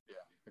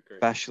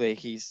 especially,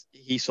 he's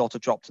sort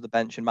of dropped to the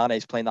bench, and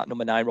Mane's playing that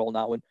number 9 role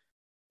now. And,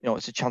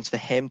 it's a chance for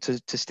him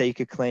to stake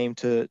a claim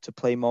to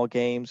play more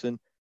games, and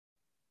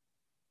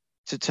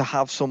to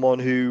have someone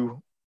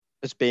who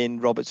has been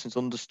Robertson's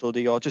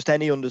understudy, or just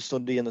any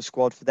understudy in the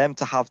squad, for them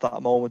to have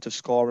that moment of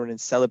scoring and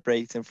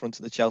celebrating in front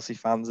of the Chelsea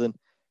fans, and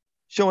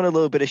showing a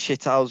little bit of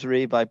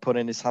shithousery by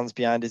putting his hands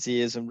behind his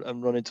ears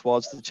and running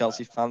towards the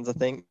Chelsea fans, I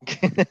think.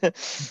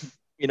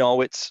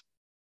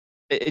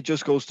 It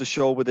just goes to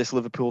show with this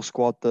Liverpool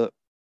squad that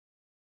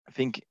I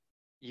think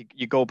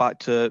you go back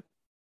to,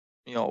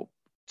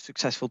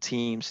 successful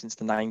teams since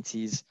the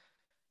 90s.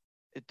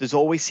 There's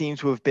always seemed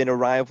to have been a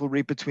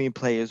rivalry between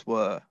players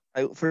where,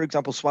 for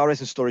example, Suarez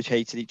and Sturridge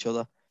hated each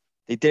other.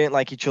 They didn't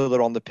like each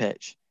other on the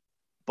pitch,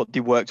 but they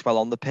worked well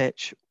on the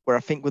pitch. Where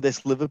I think with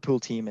this Liverpool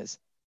team is,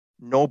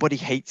 nobody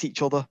hates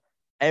each other.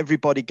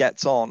 Everybody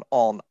gets on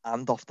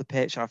and off the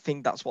pitch. And I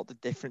think that's what the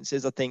difference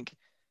is. I think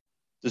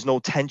there's no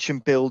tension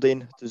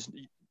building.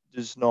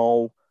 There's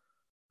no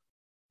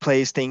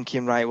players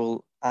thinking, right,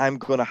 well, I'm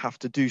going to have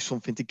to do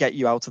something to get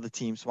you out of the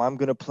team, so I'm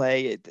going to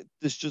play.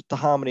 There's just the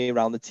harmony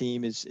around the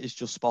team is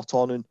just spot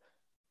on. And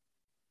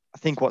I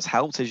think what's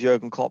helped is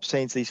Jurgen Klopp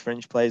saying to these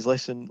fringe players,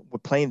 listen, we're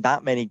playing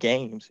that many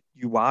games.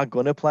 You are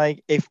going to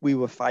play. If we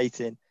were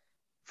fighting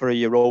for a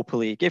Europa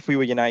League, if we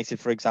were United,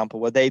 for example,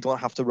 where they don't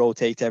have to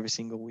rotate every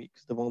single week,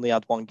 they've only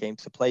had one game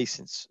to play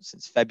since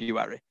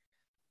February,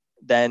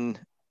 then,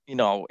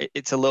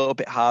 it's a little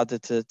bit harder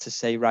to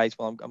say, right,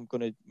 well, I'm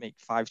going to make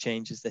 5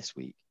 changes this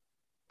week.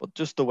 But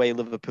just the way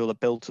Liverpool are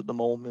built at the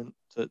moment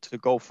to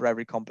go for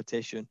every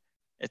competition,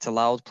 it's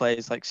allowed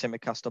players like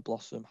Tsimikas to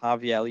blossom,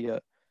 Harvey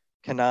Elliott,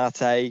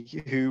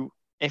 Kanate, who,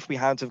 if we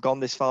hadn't have gone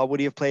this far,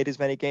 would he have played as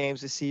many games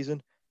this season?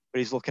 But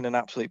he's looking an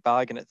absolute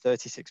bargain at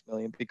 36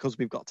 million because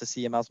we've got to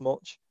see him as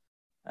much.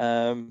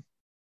 And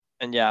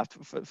yeah,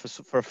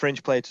 for a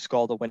fringe player to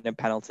score the winning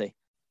penalty,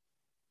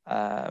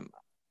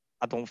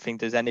 I don't think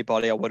there's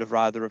anybody I would have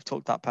rather have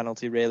took that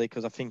penalty, really,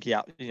 because I think he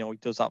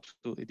does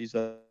absolutely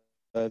deserve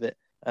it.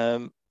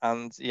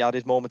 And he had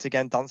his moment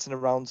again, dancing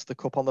around the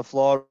cup on the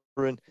floor,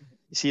 and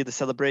you see the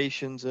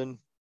celebrations, and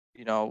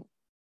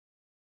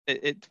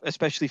it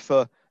especially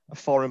for a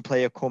foreign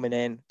player coming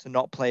in to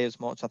not play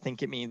as much, I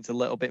think it means a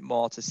little bit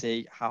more to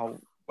see how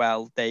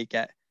well they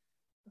get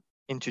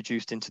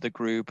introduced into the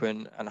group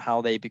and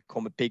how they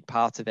become a big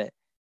part of it,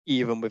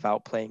 even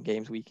without playing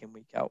games week in,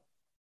 week out.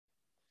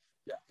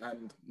 Yeah,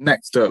 and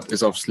next up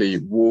is obviously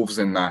Wolves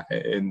in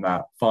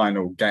that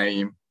final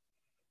game.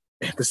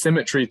 The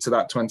symmetry to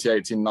that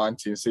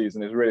 2018-19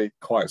 season is really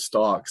quite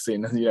stark.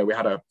 Seeing, we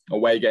had a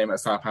away game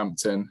at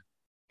Southampton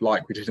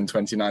like we did in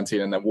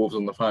 2019, and then Wolves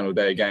on the final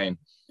day again.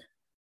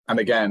 And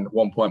again,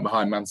 1 point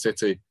behind Man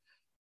City.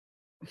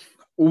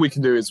 All we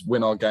can do is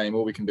win our game.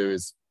 All we can do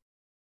is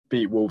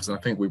beat Wolves, and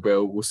I think we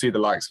will. We'll see the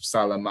likes of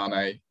Salah,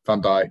 Mane,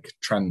 Van Dijk,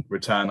 Trent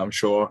return, I'm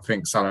sure. I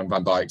think Salah and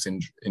Van Dijk's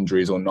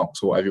injuries or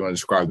knocks, or whatever you want to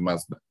describe them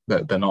as,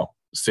 that they're not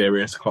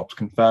serious. Klopp's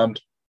confirmed.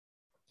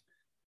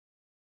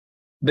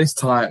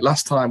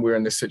 Last time we were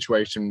in this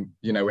situation,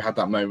 we had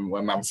that moment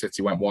where Man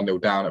City went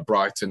 1-0 down at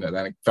Brighton, and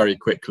then very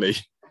quickly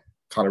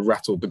kind of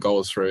rattled the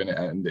goals through,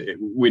 and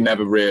we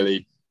never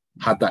really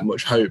had that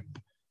much hope.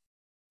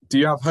 Do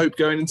you have hope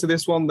going into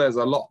this one? There's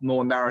a lot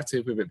more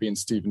narrative with it being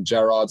Steven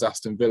Gerrard's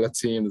Aston Villa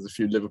team. There's a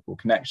few Liverpool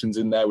connections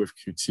in there with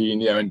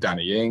Coutinho and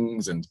Danny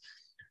Ings, and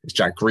it's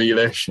Jack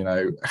Grealish,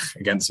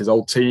 against his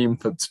old team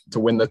to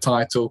win the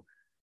title.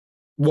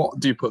 What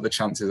do you put the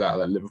chances at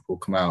that Liverpool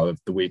come out of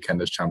the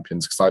weekend as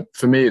champions? Because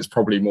for me, it's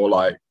probably more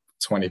like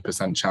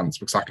 20% chance,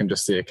 because I can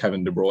just see a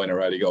Kevin De Bruyne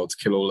early goal to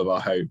kill all of our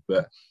hope.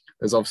 But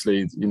there's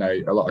obviously,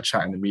 a lot of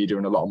chat in the media,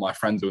 and a lot of my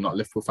friends who are not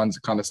Liverpool fans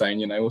are kind of saying,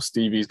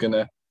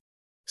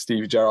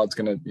 Stevie Gerrard's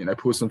going to,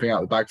 pull something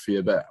out of the bag for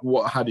you. But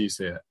how do you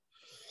see it?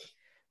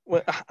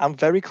 Well, I'm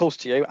very close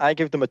to you. I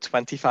give them a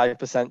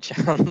 25%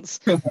 chance.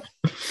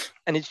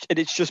 and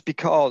it's just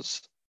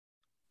because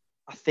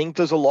I think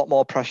there's a lot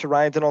more pressure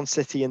riding on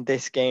City in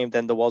this game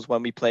than there was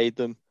when we played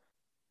them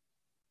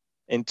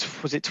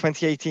was it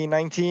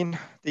 2018-19,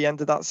 the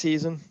end of that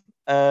season?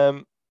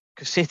 Because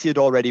City had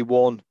already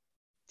won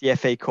the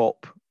FA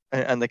Cup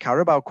and the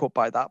Carabao Cup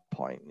by that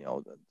point.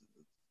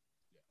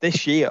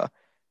 This year,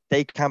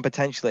 they can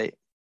potentially,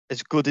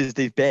 as good as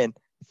they've been,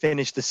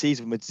 finish the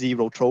season with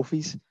 0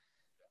 trophies.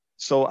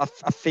 So I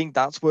think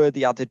that's where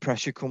the added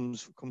pressure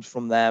comes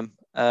from them.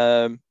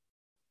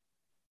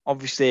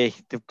 Obviously,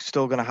 they're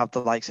still going to have the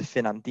likes of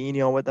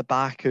Fernandinho at the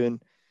back,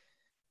 and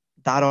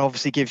that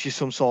obviously gives you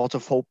some sort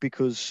of hope,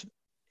 because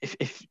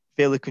if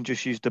Villa can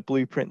just use the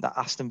blueprint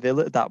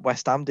that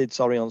West Ham did,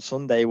 on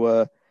Sunday,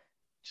 where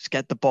just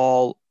get the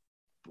ball,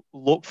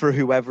 look for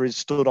whoever is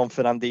stood on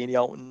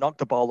Fernandinho, knock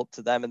the ball up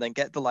to them, and then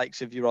get the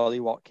likes of your Ollie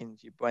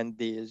Watkins, your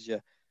Buendias,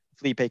 your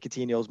Felipe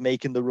Coutinho's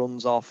making the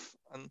runs off.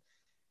 And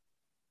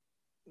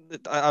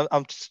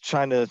I'm just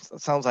trying to,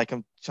 it sounds like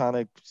I'm trying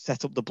to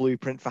set up the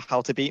blueprint for how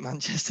to beat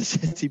Manchester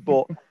City,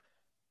 but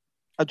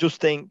I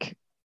just think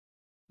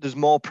there's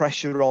more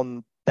pressure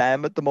on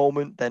them at the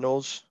moment than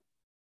us.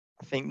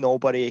 I think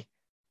I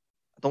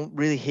don't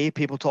really hear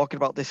people talking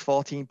about this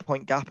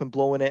 14-point gap and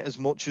blowing it as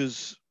much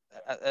as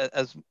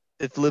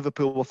if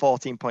Liverpool were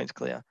 14 points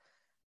clear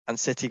and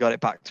City got it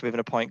back to within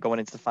a point going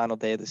into the final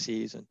day of the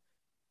season.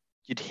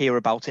 You'd hear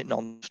about it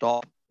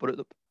non-stop. But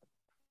I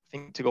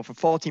think to go from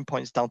 14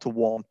 points down to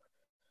 1,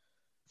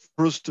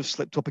 for us to have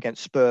slipped up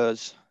against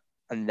Spurs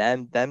and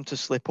then them to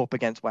slip up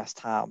against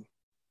West Ham,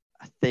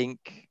 I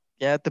think,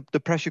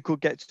 the pressure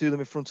could get to them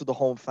in front of the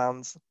home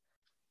fans.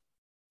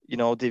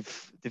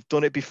 They've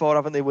done it before,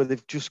 haven't they? Where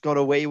they've just got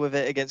away with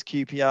it against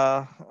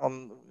QPR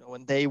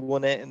when they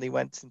won it and they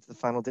went into the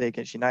final day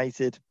against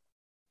United.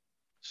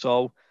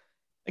 So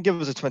I give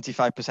us a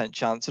 25%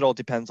 chance. It all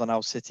depends on how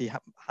City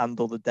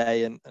handle the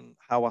day and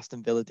how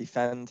Aston Villa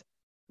defend.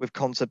 With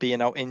Konsa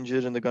being out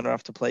injured and they're going to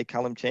have to play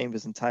Callum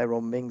Chambers and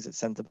Tyrone Mings at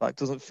centre-back,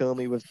 doesn't fill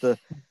me with the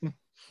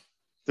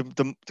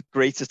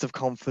greatest of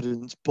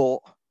confidence.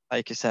 But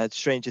like I said,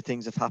 stranger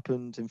things have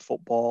happened in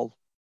football.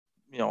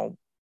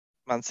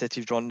 Man City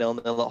have drawn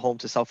 0-0 at home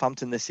to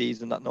Southampton this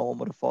season that no one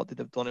would have thought they'd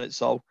have done it.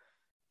 So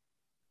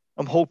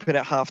I'm hoping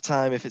at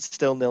half-time, if it's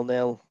still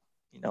 0-0,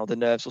 the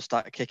nerves will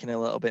start kicking a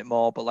little bit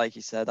more. But like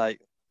you said, I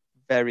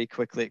very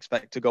quickly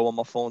expect to go on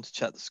my phone to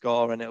check the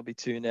score, and it'll be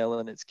 2-0,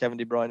 and it's Kevin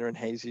De Bruyne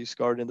and Jesus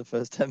scored in the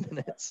first 10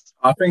 minutes.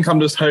 I think I'm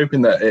just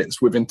hoping that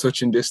it's within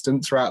touching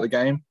distance throughout the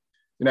game.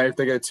 If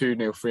they go 2-0,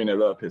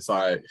 3-0 up, it's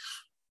like,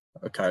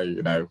 okay,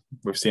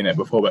 we've seen it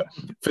before. But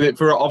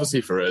for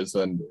obviously for us,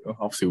 and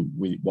obviously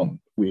we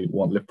want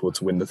Liverpool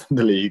to win the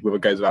league,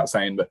 it goes without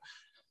saying, but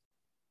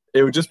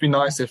it would just be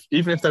nice if,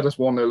 even if they're just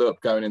 1-0 up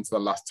going into the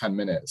last 10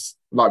 minutes,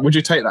 like, would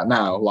you take that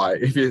now?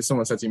 Like, if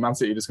someone said to you, Man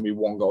City just going to be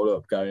 1 goal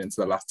up going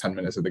into the last 10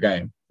 minutes of the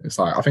game, it's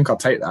like, I think I'll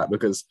take that,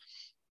 because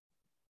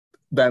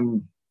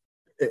then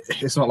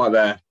it's not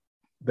like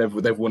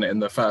they've won it in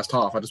the first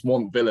half. I just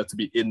want Villa to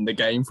be in the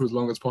game for as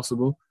long as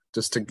possible,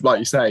 just to, like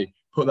you say,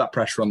 put that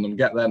pressure on them,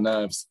 get their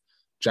nerves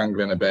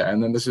jangling a bit.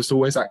 And then there's just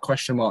always that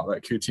question mark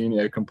that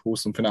Coutinho can pull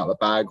something out of the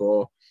bag,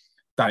 or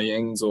Danny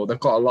Ings, or Villa have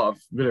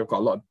got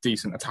a lot of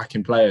decent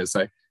attacking players.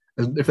 So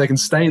if they can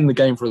stay in the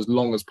game for as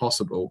long as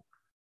possible,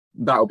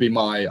 that would be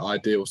my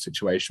ideal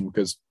situation,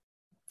 because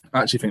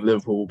I actually think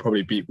Liverpool will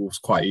probably beat Wolves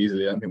quite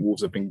easily. I don't think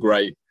Wolves have been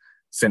great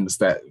since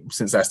their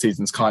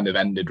season's kind of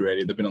ended,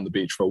 really. They've been on the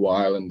beach for a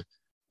while, and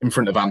in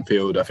front of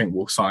Anfield, I think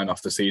we'll sign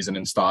off the season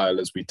in style,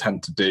 as we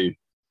tend to do.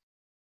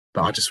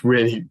 But I just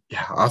really,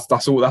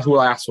 that's all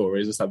I ask for,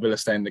 is just that Villa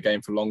stay in the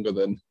game for longer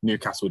than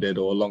Newcastle did,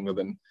 or longer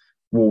than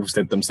Wolves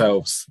did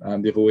themselves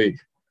the other week.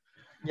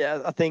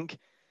 Yeah, I think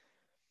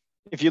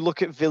if you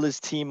look at Villa's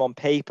team on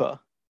paper,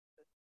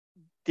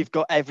 they've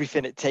got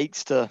everything it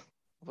takes to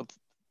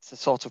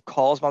sort of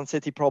cause Man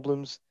City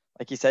problems.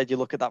 Like you said, you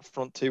look at that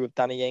front two of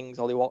Danny Ings,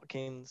 Ollie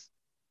Watkins,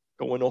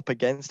 going up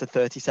against a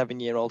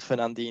 37-year-old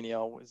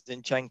Fernandinho,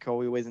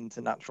 Zinchenko, who isn't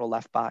a natural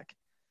left back.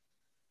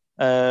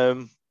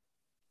 I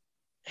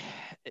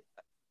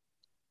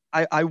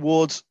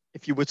would,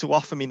 if you were to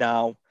offer me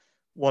now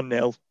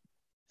 1-0,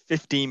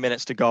 15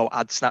 minutes to go,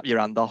 I'd snap your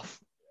hand off,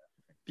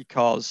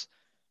 because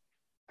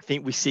I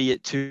think we see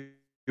it too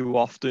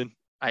often.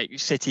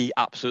 City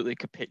absolutely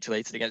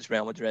capitulated against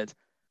Real Madrid.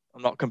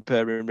 I'm not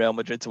comparing Real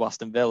Madrid to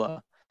Aston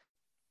Villa.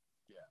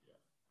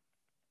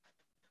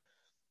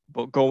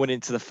 But going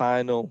into the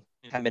final,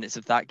 10 minutes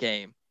of that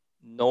game,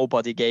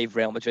 nobody gave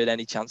Real Madrid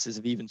any chances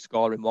of even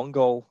scoring one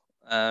goal.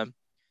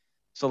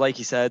 So like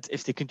you said,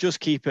 if they can just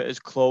keep it as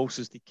close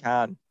as they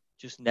can,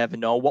 just never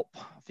know.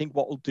 I think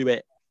what will do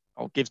it,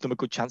 or gives them a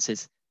good chance,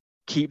 is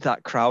keep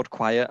that crowd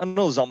quiet. I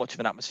know there's not much of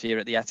an atmosphere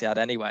at the Etihad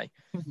anyway,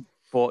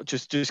 but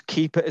just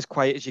keep it as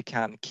quiet as you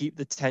can. Keep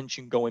the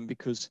tension going,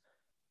 because,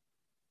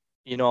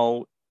 you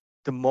know,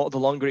 the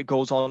longer it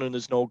goes on and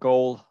there's no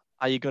goal,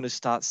 are you going to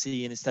start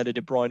seeing, instead of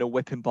De Bruyne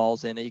whipping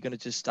balls in, are you going to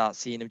just start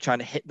seeing him trying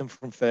to hit them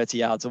from 30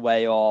 yards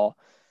away? Or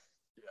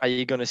are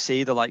you going to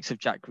see the likes of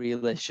Jack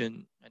Grealish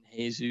and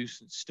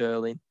Jesus and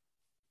Sterling,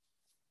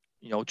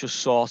 you know, just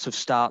sort of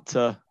start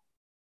to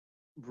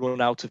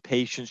run out of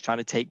patience, trying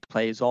to take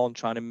players on,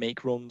 trying to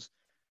make runs?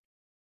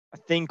 I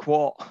think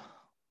what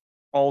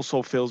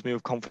also fills me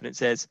with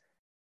confidence is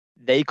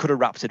they could have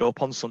wrapped it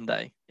up on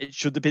Sunday. It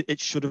should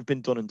have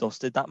been done and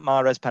dusted. That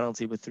Mahrez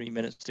penalty with 3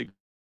 minutes to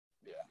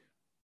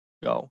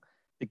go,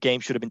 the game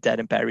should have been dead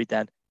and buried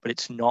then, but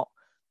it's not.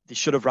 They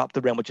should have wrapped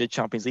the Real Madrid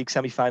Champions League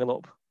semi-final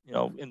up, you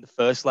know, in the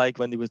first leg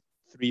when they were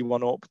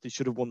 3-1 up. They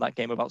should have won that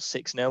game about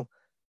 6-0,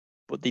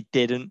 but they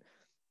didn't.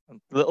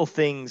 And little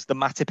things, the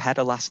Matip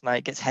header last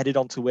night gets headed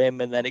onto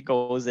him and then it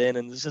goes in,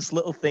 and there's just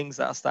little things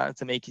that are starting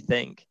to make you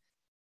think,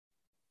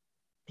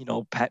 you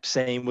know, Pep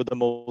saying we're the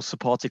most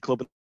supported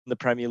club in the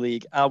Premier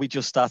League. Are we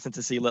just starting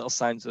to see little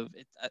signs of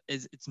it?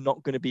 It's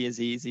not going to be as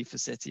easy for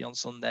City on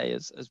Sunday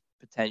as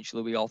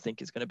potentially we all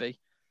think it's going to be.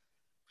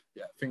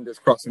 Yeah, fingers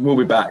crossed. And we'll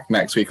be back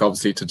next week,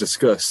 obviously, to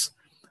discuss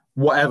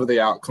whatever the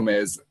outcome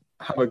is.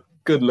 Have a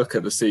good look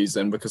at the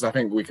season, because I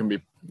think we can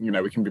be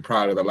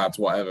proud of the lads,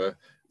 whatever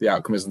the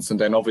outcome is on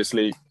Sunday. And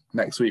obviously,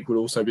 next week we'll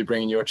also be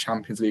bringing you a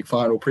Champions League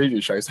final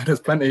preview show. So there's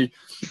plenty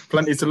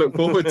to look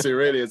forward to,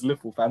 really, as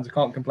Liverpool fans. We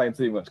can't complain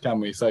too much, can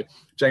we? So,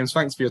 James,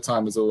 thanks for your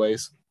time as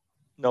always.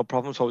 No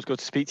problem. It's always good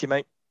to speak to you,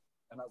 mate.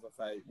 And as I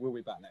say, we'll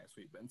be back next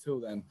week. But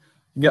until then, you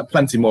can get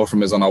plenty more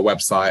from us on our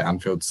website,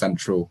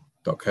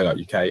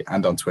 AnfieldCentral.co.uk,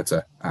 and on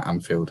Twitter at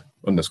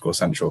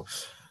Anfield_Central.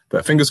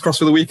 But fingers crossed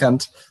for the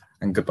weekend,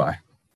 and goodbye.